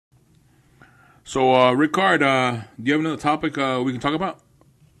So, Ricard, do you have another topic we can talk about?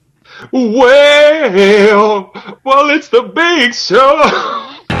 Well, it's the big show.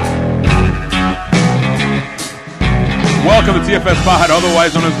 Welcome to TFS Pod,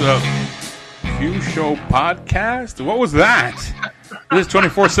 otherwise known as the Q Show Podcast. What was that? This is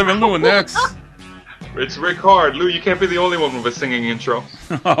 24/7 Lou, and that's... It's Ricard. Lou, you can't be the only one with a singing intro.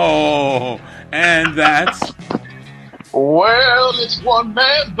 Oh, and that's... Well, it's one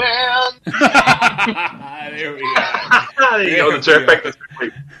man band. There we are. There you go. The chair effect is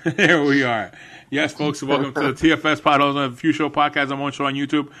complete. There we are. Yes, folks, welcome to the TFS Pod, the Few Show Podcast. Number one show on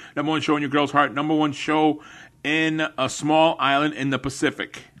YouTube, number one show in your girl's heart, number one show in a small island in the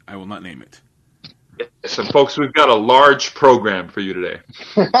Pacific. I will not name it. So, folks, we've got a large program for you today.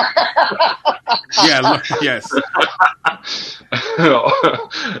 Yes.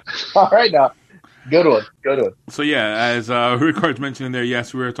 All right, now. Good one. So, as Ricard's mentioned there,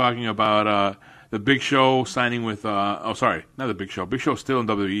 yes, we were talking about the Big Show signing with, not the Big Show. Big Show's still in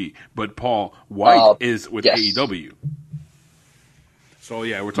WWE, but Paul White is with AEW. So,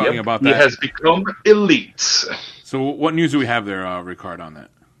 yeah, we're talking about that. He has become elite. So, what news do we have there, Ricard, on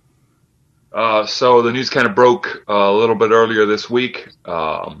that? So the news kind of broke a little bit earlier this week.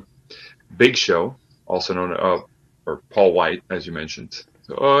 Big Show, also known or Paul White, as you mentioned.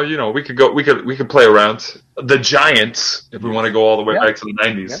 So, we could play around. The Giants, if we want to go all the way back to the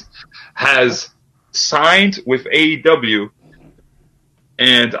 90s, has signed with AEW,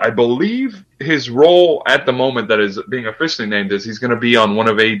 and I believe his role at the moment that is being officially named is he's going to be on one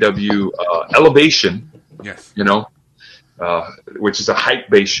of AEW Elevation. Yes. Which is a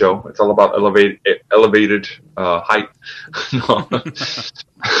height-based show. It's all about elevated height.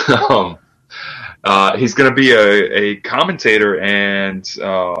 He's going to be a commentator, and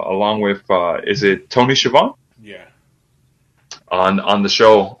along with is it Tony Schiavone? Yeah. On the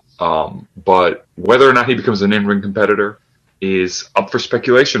show, but whether or not he becomes an in-ring competitor is up for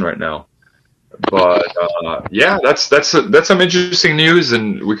speculation right now. But that's some interesting news,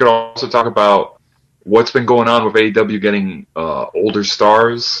 and we could also talk about what's been going on with AEW getting older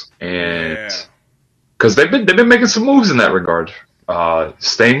stars, and because they've been making some moves in that regard.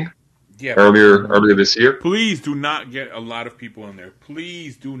 Sting, earlier this year. Please do not get a lot of people in there.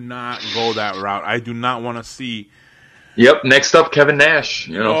 Please do not go that route. I do not want to see. Yep. Next up, Kevin Nash.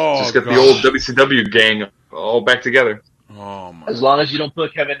 Just get the old WCW gang all back together. Oh my! As long as you don't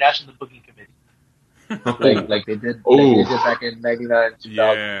put Kevin Nash in the booking committee, like they did back in '99, 2000.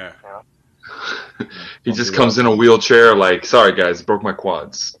 Yeah. He just comes in a wheelchair like, sorry guys, broke my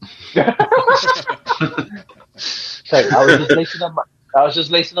quads. I was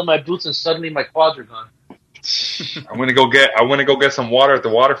just lacing up my boots, and suddenly my quads are gone. I want to go get some water at the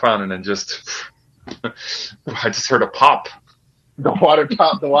water fountain, and I just heard a pop. The water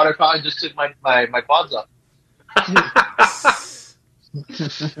fountain just took my quads off.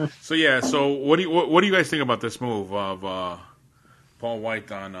 So what do you guys think about this move of Paul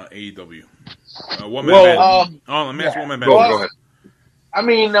White on AEW? Let me ask one man band. Go ahead. I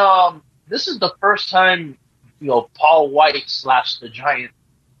mean, this is the first time Paul White / the Giant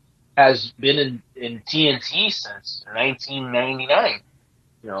has been in TNT since 1999.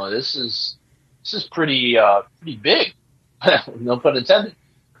 This is pretty big. No pun intended.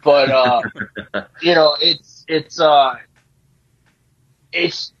 But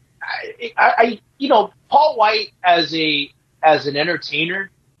Paul White as an entertainer.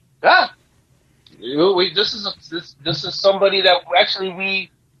 This is somebody that actually we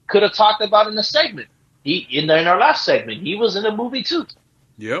could have talked about in the segment. In our last segment, he was in a movie too.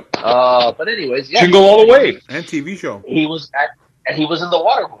 Yep. But anyways, Jingle All the Way and TV show. He was in The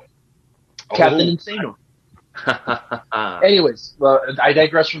Waterboy, Captain Insano. Anyways, I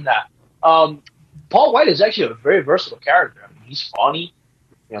digress from that. Paul White is actually a very versatile character. I mean, he's funny.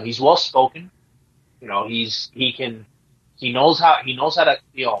 He's well spoken. He knows how to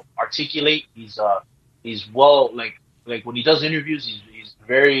articulate. He's well like when he does interviews, he's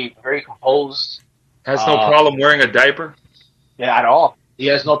very, very composed. Has no problem wearing a diaper. Yeah, at all. He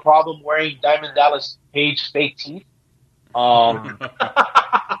has no problem wearing Diamond Dallas Page fake teeth.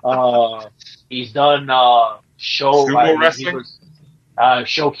 He's done show wrestling.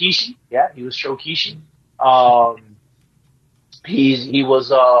 Shokishi. Yeah, he was Shokishi. He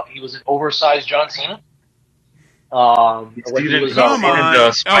was an oversized John Cena. Okay.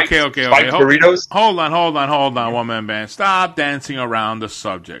 Burritos. Hold on, one man band. Stop dancing around the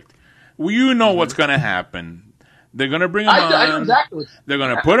subject. Well, you know what's going to happen. They're going to bring him on. I know exactly. They're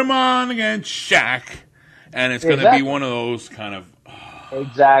going to put him on against Shaq, and it's going to be one of those kind of.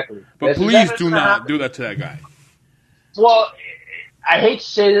 Exactly. But please do not do that to that guy. Well, I hate to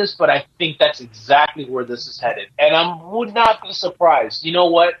say this, but I think that's exactly where this is headed. And I would not be surprised. You know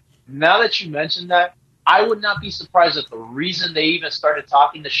what? Now that you mentioned that, I would not be surprised if the reason they even started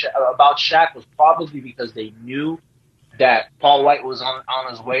talking about Shaq was probably because they knew that Paul White was on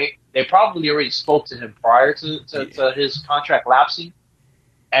his way. They probably already spoke to him prior to his contract lapsing.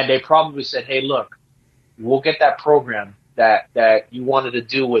 And they probably said, hey, look, we'll get that program that you wanted to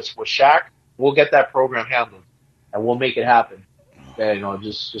do with Shaq. We'll get that program handled, and we'll make it happen. And, you know,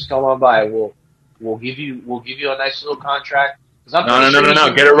 just come on by. We'll give you a nice little contract.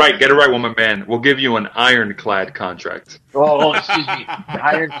 No. Get it right, woman man. We'll give you an ironclad contract. Oh, excuse me, the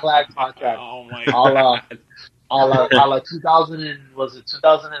ironclad contract. Oh my God. A la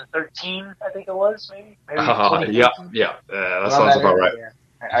 2013? I think it was maybe. Yeah. That sounds about right. Yeah,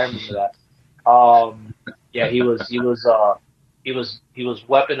 I remember that. Yeah, he was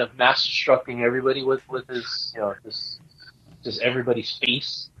weapon of mass destructing everybody with his, you know, just everybody's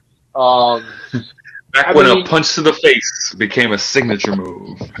face. Back when a punch to the face became a signature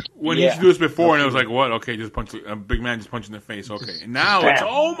move. When he used to do this before, and it was like, what? Okay, just punch a big man, just punch in the face. Okay, and now it's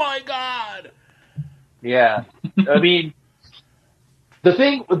oh my God. Yeah, I mean, the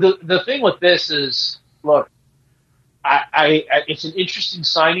thing with this is, look, I it's an interesting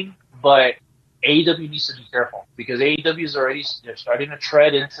signing, but AEW needs to be careful because AEW is already starting to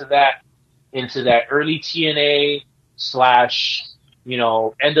tread into that early TNA / you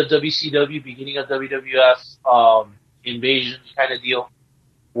know, end of WCW, beginning of WWF invasion kind of deal,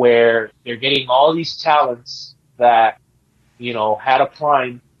 where they're getting all these talents that, you know, had a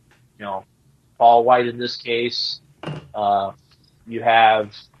prime, you know, Paul White in this case. You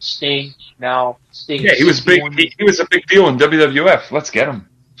have Sting now. Sting. Yeah, he was big. He was a big deal in WWF. Let's get him.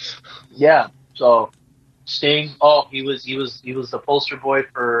 Yeah. So Sting. Oh, he was the poster boy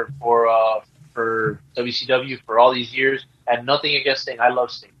for WCW for all these years. And nothing against Sting. I love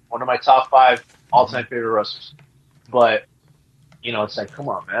Sting. One of my top 5 all-time favorite wrestlers. But, you know, it's like, come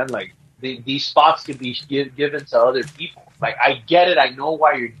on, man. Like, these spots could be given to other people. Like, I get it. I know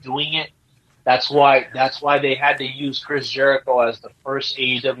why you're doing it. That's why they had to use Chris Jericho as the first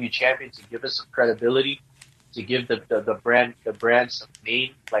AEW champion to give us some credibility, to give the brand some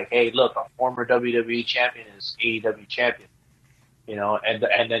name. Like, hey, look, a former WWE champion is AEW champion. You know,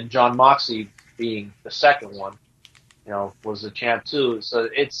 and then John Moxley being the second one, you know, was the champ too. So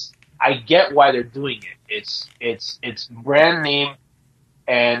I get why they're doing it. It's brand name,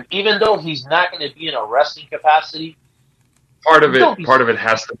 and even though he's not going to be in a wrestling capacity, part of it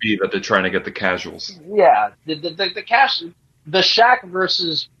has to be that they're trying to get the casuals. Yeah, the Shaq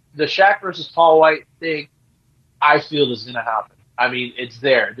versus Paul White thing, I feel is going to happen. I mean, it's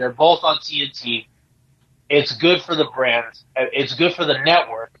there. They're both on TNT. It's good for the brand. It's good for the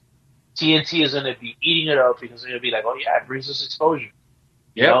network. TNT is going to be eating it up because they're going to be like, oh yeah, it brings us exposure.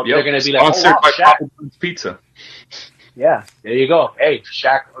 Yeah, They're going to be like, sponsored by Shaq. Papa John's Pizza. Yeah, there you go. Hey,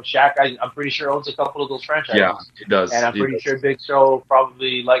 Shaq, I'm pretty sure owns a couple of those franchises. Yeah, he does. And I'm pretty sure Big Show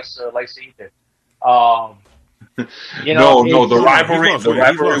probably likes to eat it. You know, the rivalry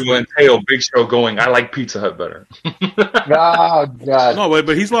will entail Big Show going, I like Pizza Hut better. Oh God. No,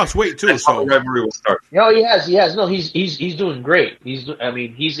 but he's lost weight too. That's how the rivalry will start. No, he has. No, he's doing great. He's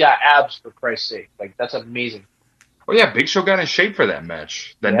got abs for Christ's sake. Like, that's amazing. Oh yeah, Big Show got in shape for that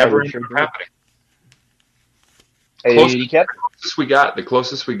match. That never ended up happening. Hey, the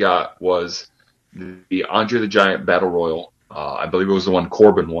closest we got was the Andre the Giant Battle Royal. I believe it was the one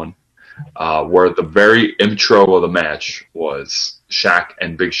Corbin won, where the very intro of the match was Shaq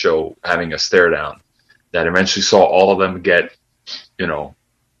and Big Show having a stare down that eventually saw all of them get, you know,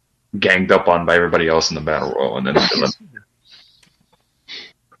 ganged up on by everybody else in the Battle Royal, and then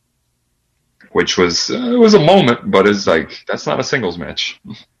which was it was a moment, but it's like that's not a singles match.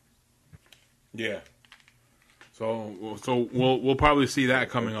 Yeah. So we'll probably see that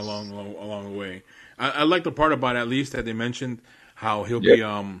coming along the way. I like the part about, at least, that they mentioned how he'll be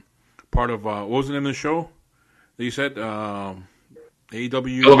part of what was the name of the show that you said, AEW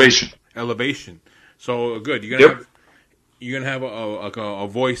Elevation. So good. You're gonna have a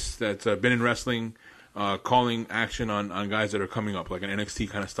voice that's been in wrestling, calling action on guys that are coming up, like an NXT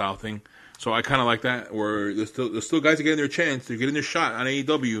kind of style thing. So I kind of like that, where there's still guys are getting their chance, they're getting their shot on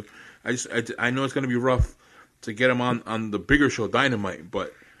AEW. I know it's gonna be rough to get them on the bigger show, Dynamite,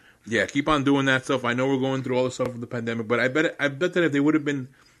 but yeah, keep on doing that stuff. I know we're going through all the stuff with the pandemic, but I bet that if they would have been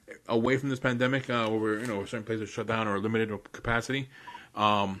away from this pandemic, where certain places shut down or limited capacity,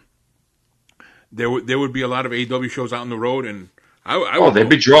 there would be a lot of AEW shows out on the road, and they'd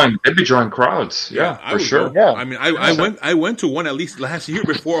be drawing crowds. Yeah, for sure. Yeah. I mean, I went to one at least last year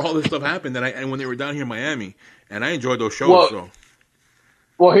before all this stuff happened, and when they were down here in Miami, and I enjoyed those shows. Well, so.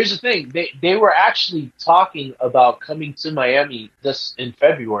 Well, here's the thing. They were actually talking about coming to Miami this in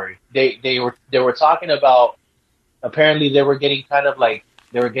February. They were talking about, apparently they were getting kind of like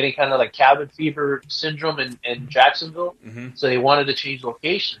cabin fever syndrome in Jacksonville. Mm-hmm. So they wanted to change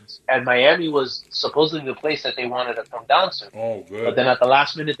locations, and Miami was supposedly the place that they wanted to come down to. Oh, good. But then at the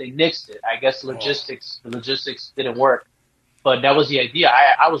last minute they nixed it. I guess the logistics didn't work. But that was the idea.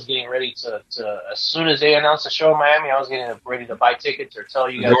 I was getting ready to as soon as they announced the show in Miami, I was getting ready to buy tickets or tell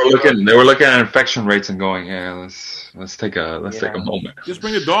you guys. They were looking at infection rates and going, yeah, let's take a moment. Just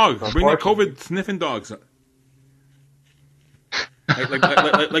bring a dog. Bring the COVID sniffing dogs. like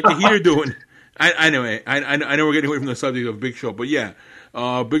the Heater doing. Anyway, I know we're getting away from the subject of Big Show, but yeah,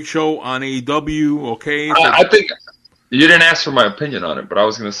 Big Show on AEW. Okay, so, I think you didn't ask for my opinion on it, but I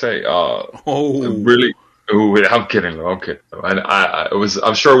was going to say, really. Ooh, I'm kidding. Okay,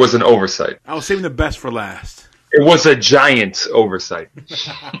 I'm sure it was an oversight. I was saving the best for last. It was a giant oversight. No,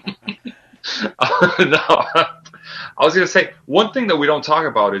 I was going to say one thing that we don't talk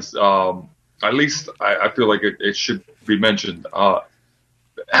about is, at least I feel like it should be mentioned.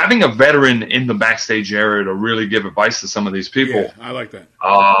 Having a veteran in the backstage area to really give advice to some of these people, yeah, I like that.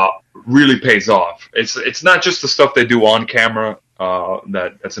 Really pays off. It's not just the stuff they do on camera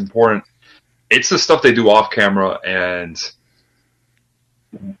that's important. It's the stuff they do off camera, and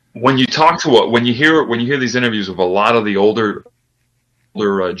when you hear these interviews with a lot of the older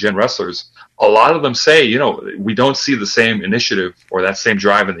gen wrestlers, a lot of them say, we don't see the same initiative or that same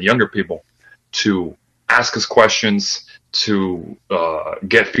drive in the younger people to ask us questions, to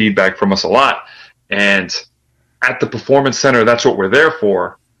get feedback from us a lot. And at the Performance Center, that's what we're there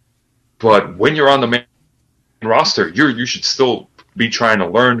for. But when you're on the main roster, you should still be trying to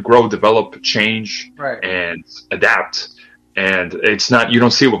learn, grow, develop, change, right, and adapt. And it's not, you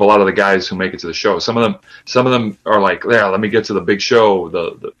don't see it with a lot of the guys who make it to the show. Some of them are like, yeah, let me get to the big show,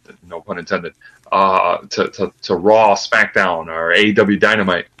 the no pun intended, to Raw, SmackDown, or AEW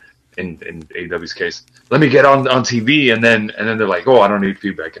Dynamite in AEW's case. Let me get on TV, and then they're like, oh, I don't need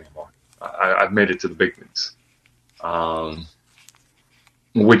feedback anymore. I've made it to the big things.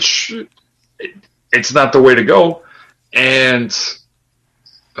 Which it's not the way to go. And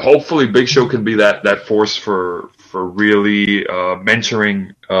hopefully Big Show can be that force for really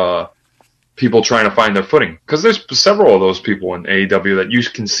mentoring people trying to find their footing. Because there's several of those people in AEW that you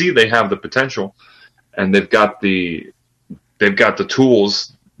can see they have the potential, and they've got the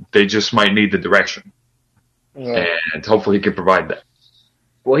tools. They just might need the direction. Yeah. And hopefully he can provide that.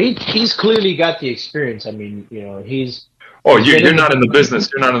 Well, he's clearly got the experience. I mean, he's. Oh, you're not in the business.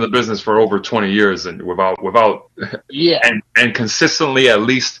 You're not in the business for over 20 years, and without yeah, and consistently, at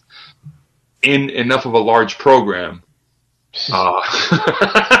least in enough of a large program.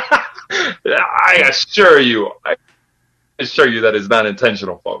 I assure you that is not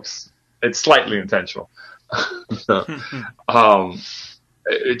intentional, folks. It's slightly intentional.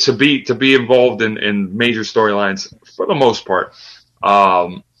 To be involved in major storylines for the most part,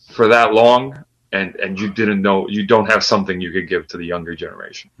 for that long. And you don't have something you could give to the younger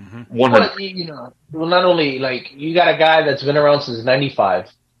generation. 100%. Well, not only like you got a guy that's been around since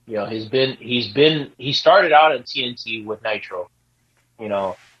 '95. He started out in TNT with Nitro.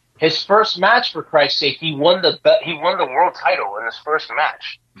 His first match, for Christ's sake, he won the world title in his first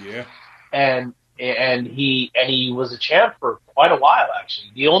match. Yeah, and he was a champ for quite a while.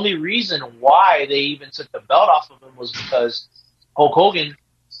 Actually, the only reason why they even took the belt off of him was because Hulk Hogan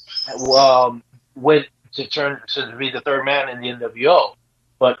went to be the third man in the NWO.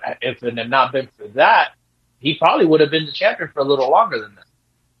 But if it had not been for that, he probably would have been the champion for a little longer than that.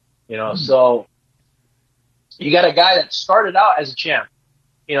 So you got a guy that started out as a champ.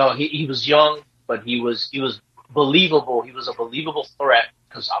 He was young, but he was believable. He was a believable threat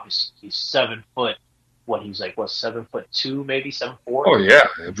because obviously he's 7 foot. He's like 7'2", maybe 7'4". Oh yeah,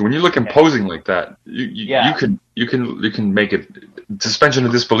 when you look imposing like that, you can make it. Suspension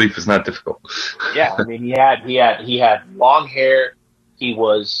of disbelief is not difficult. Yeah, I mean he had long hair. He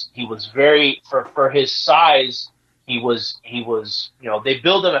was very for his size. He was they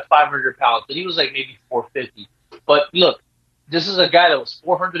build him at 500 pounds, but he was like maybe 450. But look, this is a guy that was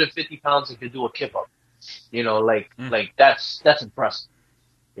 450 pounds and could do a kip up. Like that's impressive.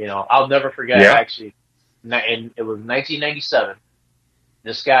 I'll never forget actually. And it was 1997.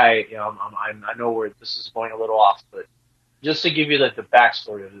 This guy, I know where this is going a little off, but just to give you the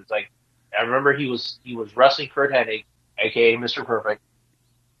backstory of it, it's like I remember he was wrestling Kurt Hennig, aka Mr. Perfect,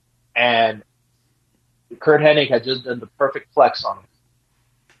 and Kurt Hennig had just done the perfect flex on him.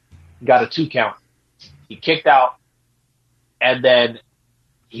 Got a 2 count. He kicked out, and then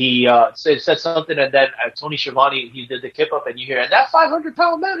said something, and then Tony Schiavone, he did the kip up, and you hear, and that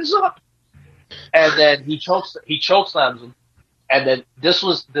 500-pound man is up, and then he chokeslams him, and then this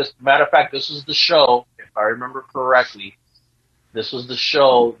matter of fact, this was the show, if I remember correctly, this was the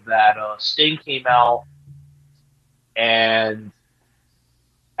show that Sting came out, and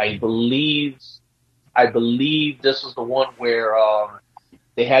I believe this was the one where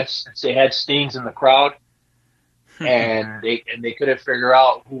they had Stings in the crowd. And they couldn't figure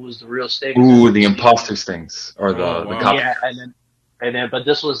out who was the real Sting. Ooh, the imposter Stings or the cop. Yeah, and then but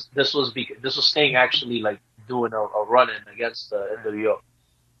this was Sting actually like doing a run-in against the NWO.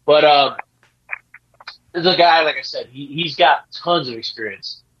 But there's a guy, like I said, he's got tons of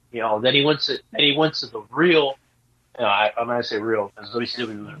experience. Then he went to the real. I'm gonna say real because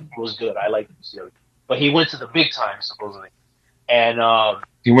WCW was good. I like WCW, but he went to the big time supposedly, and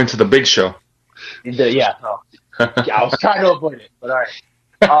he went to the Big Show. Yeah, I was trying to avoid it, but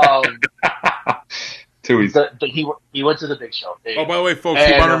all right. Too easy. He went to the Big Show. Oh, by the way, folks,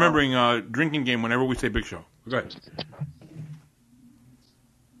 keep on remembering drinking game whenever we say Big Show. Go ahead.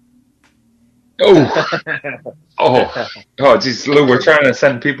 Geez, Lou, we're trying to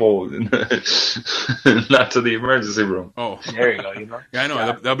send people not to the emergency room. Oh, there you go. Yeah, I know.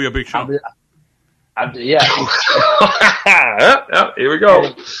 Yeah. That'll be a big show. Yeah. Here we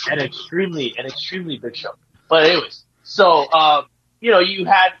go. An extremely big show. But anyways, so you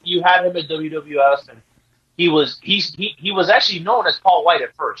had him at WWF, and he was actually known as Paul White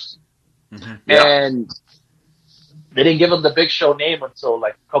at first, and they didn't give him the Big Show name until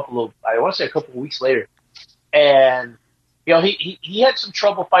like a couple of weeks later, and he had some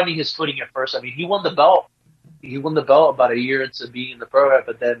trouble finding his footing at first. I mean, he won the belt. He won the belt about a year into being in the program,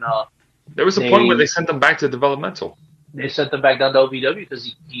 but then there was a point where they sent him back to developmental. They sent him back down to OVW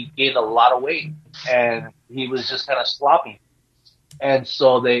because he gained a lot of weight and he was just kind of sloppy. And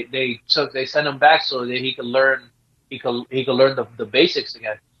so they sent him back so that he could learn the basics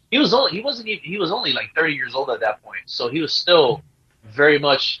again. He was only like 30 years old at that point, so he was still very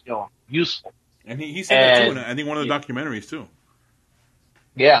much useful. And he said that too, in I think one of the documentaries too.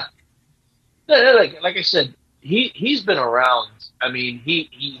 Yeah, like I said, he's been around. I mean,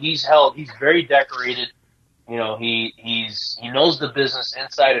 he's very decorated. He knows the business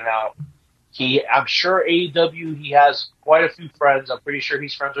inside and out. I'm sure AEW, he has quite a few friends. I'm pretty sure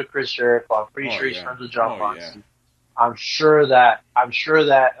he's friends with Chris Jericho. I'm pretty sure he's friends with John Moxley. Yeah. I'm sure that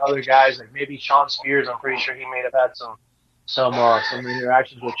other guys, like maybe Sean Spears, I'm pretty sure he may have had some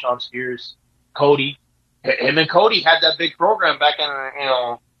interactions with Sean Spears. Cody. Him and Cody had that big program back in,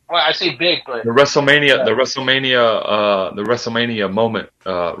 well, I say big, but the WrestleMania moment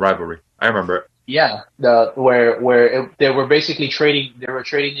rivalry. I remember it. Yeah, where they were basically trading the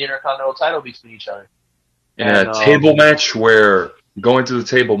Intercontinental title between each other. In a table match where going to the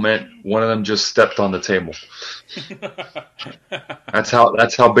table meant one of them just stepped on the table. That's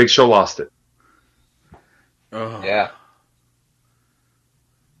how Big Show lost it. Oh. Yeah.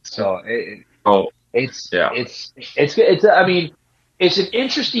 So it's I mean, it's an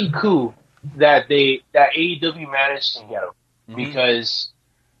interesting coup that AEW managed to get him because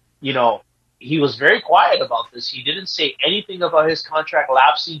he was very quiet about this. He didn't say anything about his contract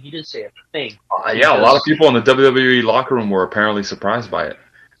lapsing. He didn't say a thing. A lot of people in the WWE locker room were apparently surprised by it.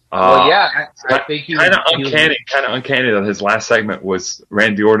 I think he kind of uncanny that his last segment was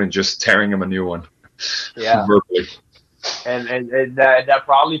Randy Orton just tearing him a new one. Yeah, verbally. And that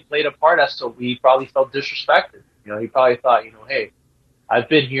probably played a part as to he probably felt disrespected. He probably thought, hey, I've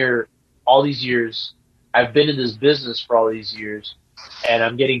been here all these years. I've been in this business for all these years. And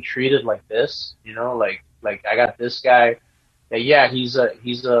I'm getting treated like this, like I got this guy. Yeah, he's a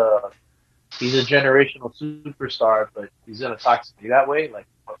generational superstar, but he's gonna talk to me that way. Like,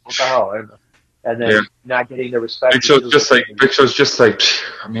 what the hell? And then not getting the respect. Big Show's just like,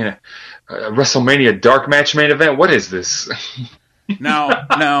 I mean, a WrestleMania dark match main event. What is this? Now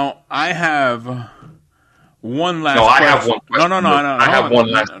I have one last. No, question. I have one. Question. No. I have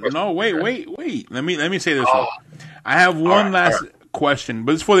one last. Question. No, wait. Let me say this. I have one last question,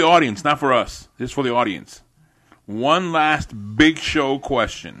 but it's for the audience, not for us. It's for the audience. One last Big Show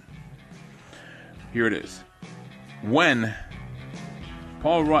question. Here it is. When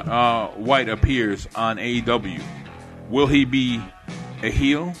Paul White appears on AEW, will he be a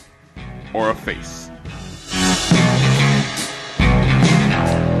heel or a face?